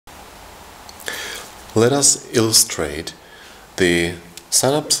Let us illustrate the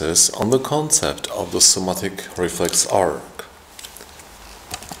synapses on the concept of the somatic reflex arc.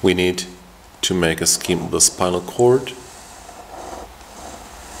 We need to make a scheme of the spinal cord,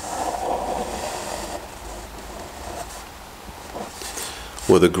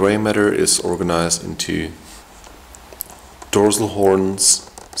 where the gray matter is organized into dorsal horns,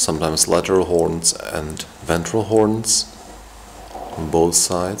 sometimes lateral horns and ventral horns on both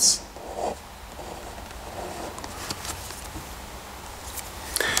sides.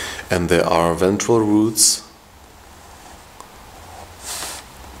 And there are ventral roots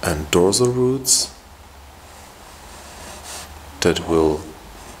and dorsal roots that will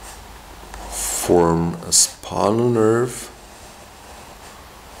form a spinal nerve,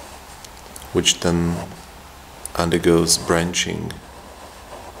 which then undergoes branching.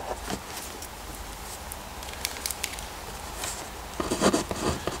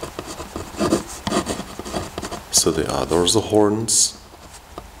 So there are dorsal horns.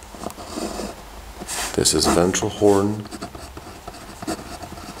 This is ventral horn,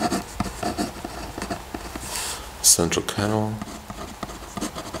 central canal,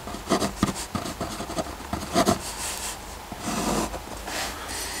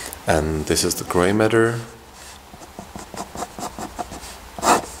 and this is the gray matter.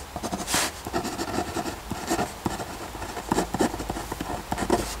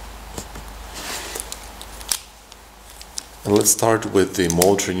 And let's start with the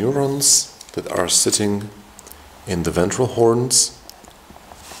motor neurons that are sitting in the ventral horns,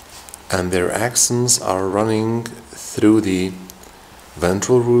 and their axons are running through the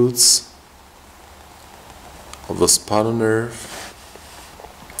ventral roots of the spinal nerve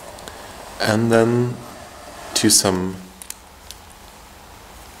and then to some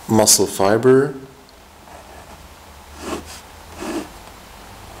muscle fiber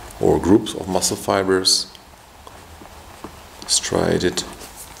or groups of muscle fibers, striated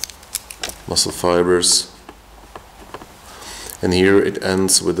muscle fibers, and here it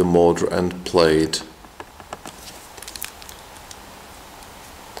ends with the motor end plate.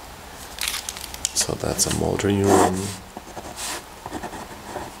 So that's a motor neuron.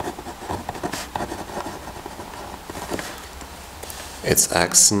 Its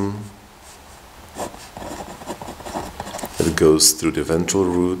axon that goes through the ventral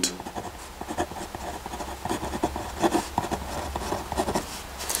root.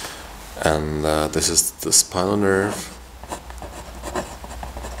 And this is the spinal nerve.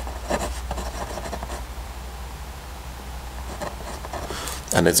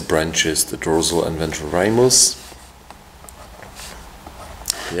 And its branches, the dorsal and ventral ramus.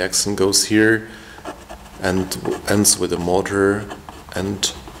 The axon goes here and ends with a motor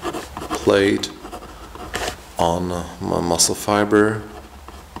end plate on a muscle fiber.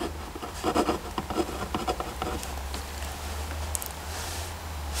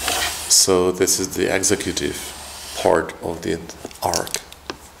 So this is the executive part of the arc.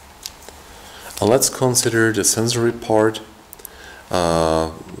 And let's consider the sensory part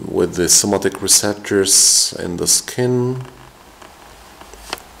with the somatic receptors in the skin.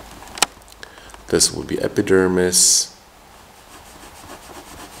 This will be epidermis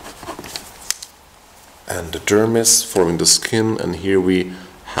and the dermis forming the skin, and here we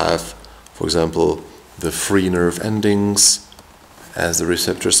have, for example, the free nerve endings as the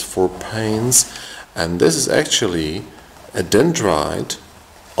receptors for pains, and this is actually a dendrite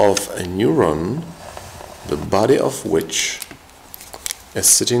of a neuron, the body of which is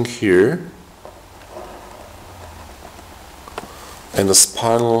sitting here in the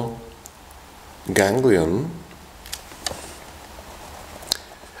spinal ganglion,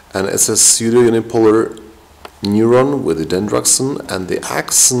 and it's a pseudo-unipolar neuron with a dendroxin, and the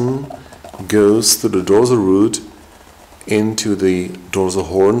axon goes to the dorsal root into the dorsal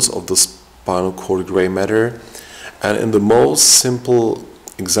horns of the spinal cord gray matter. And in the most simple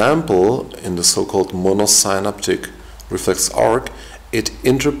example, in the so-called monosynaptic reflex arc, it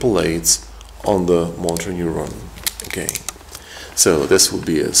interpolates on the motor neuron again. So this would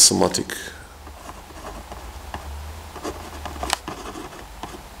be a somatic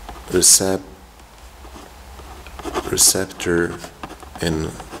receptor in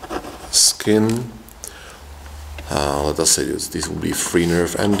skin. Let us say these will be free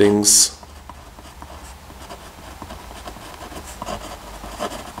nerve endings.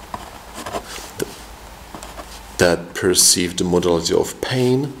 That perceive the modality of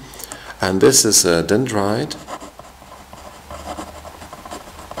pain, and this is a dendrite.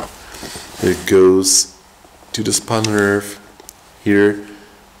 It goes to the spinal nerve. Here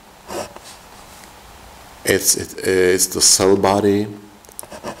it's the cell body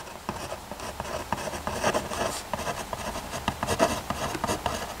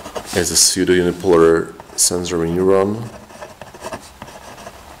is a pseudo-unipolar sensory neuron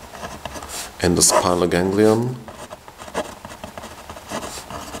in the spinal ganglion.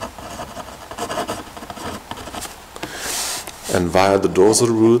 And via the dorsal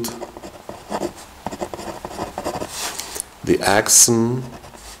root, the axon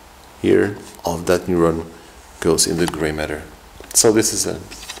here of that neuron goes in the gray matter. So this is an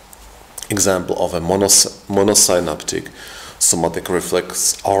example of a monosynaptic somatic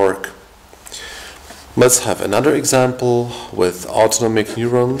reflex arc. Let's have another example with autonomic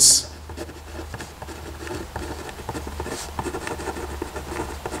neurons.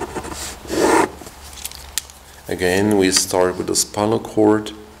 Again, we start with the spinal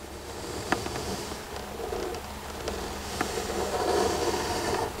cord.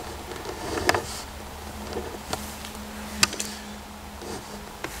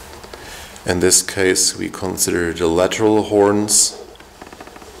 In this case, we consider the lateral horns.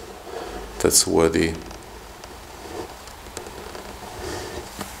 That's where the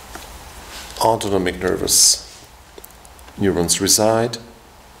autonomic nervous neurons reside.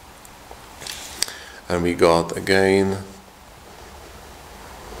 And we got again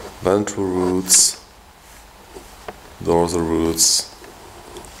ventral roots, dorsal roots,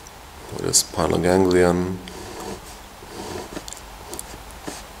 with a spinal ganglion,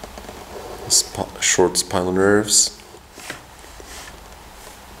 short spinal nerves.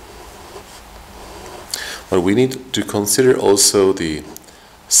 But we need to consider also the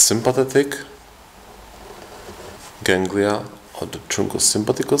sympathetic ganglia of the truncus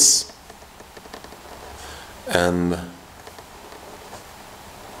sympathicus. And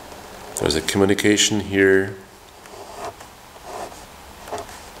there's a communication here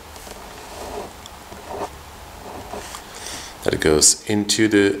that goes into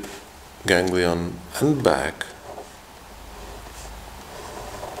the ganglion and back.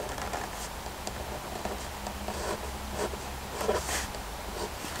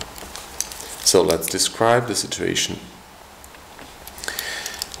 So let's describe the situation.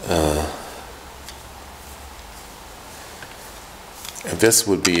 This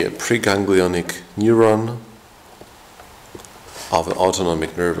would be a preganglionic neuron of an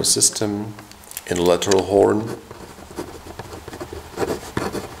autonomic nervous system in the lateral horn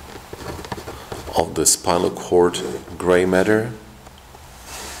of the spinal cord gray matter.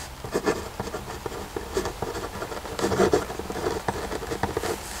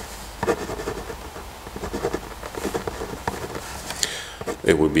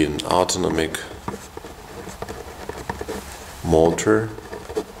 It would be an autonomic motor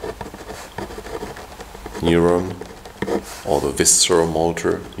neuron or the visceral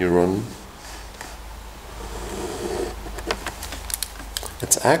motor neuron.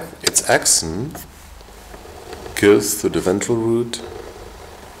 Its axon goes through the ventral root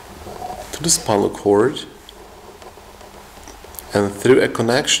to the spinal cord and through a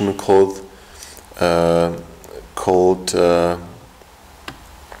connection called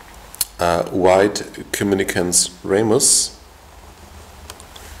wide communicans ramus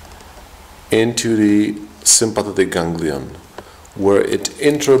into the sympathetic ganglion, where it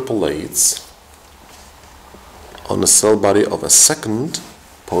interpolates on the cell body of a second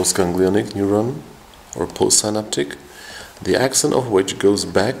postganglionic neuron or postsynaptic, the axon of which goes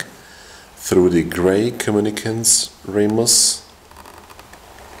back through the gray communicans ramus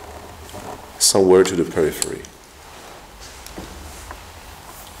somewhere to the periphery.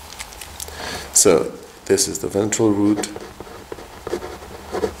 So this is the ventral root.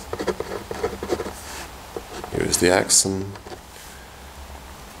 Here is the axon.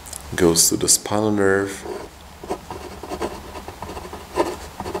 Goes to the spinal nerve.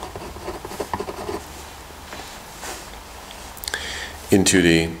 Into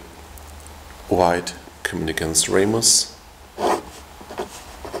the wide communicans ramus.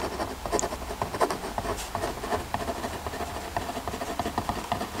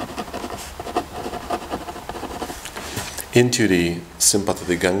 Into the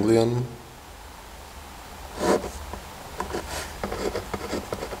sympathetic ganglion.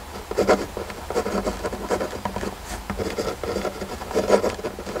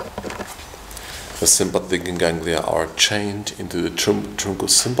 The sympathetic ganglia are chained into the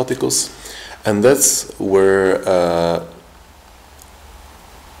truncus sympathicus, and that's where a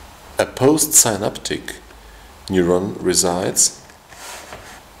postsynaptic neuron resides.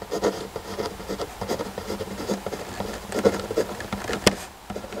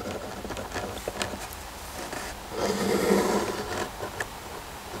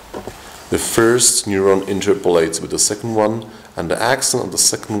 The first neuron interpolates with the second one, and the axon of the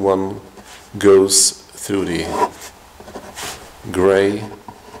second one goes through the gray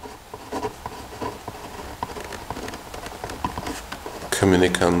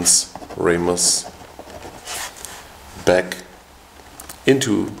communicans ramus back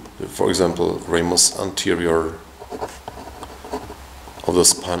into, for example, ramus anterior of the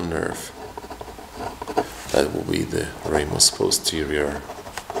spinal nerve. That will be the ramus posterior.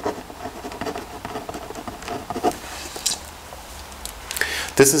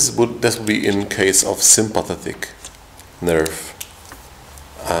 This will be in case of sympathetic nerve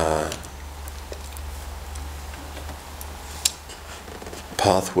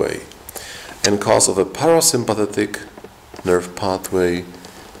pathway. In case of a parasympathetic nerve pathway,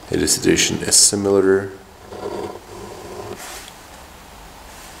 elucidation is similar.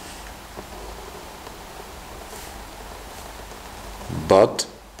 But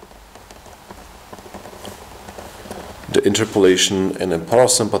the interpolation in a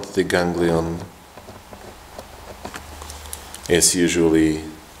parasympathetic ganglion is usually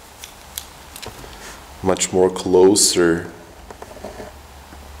much more closer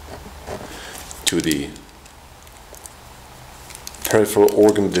to the peripheral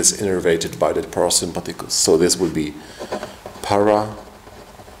organ that is innervated by the parasympathicus. So this would be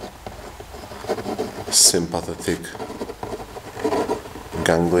parasympathetic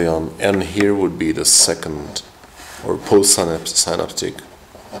ganglion, and here would be the second or postsynaptic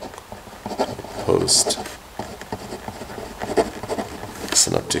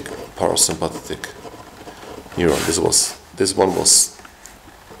parasympathetic neuron. This one was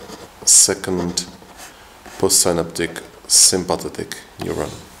second postsynaptic sympathetic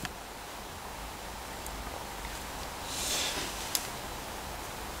neuron.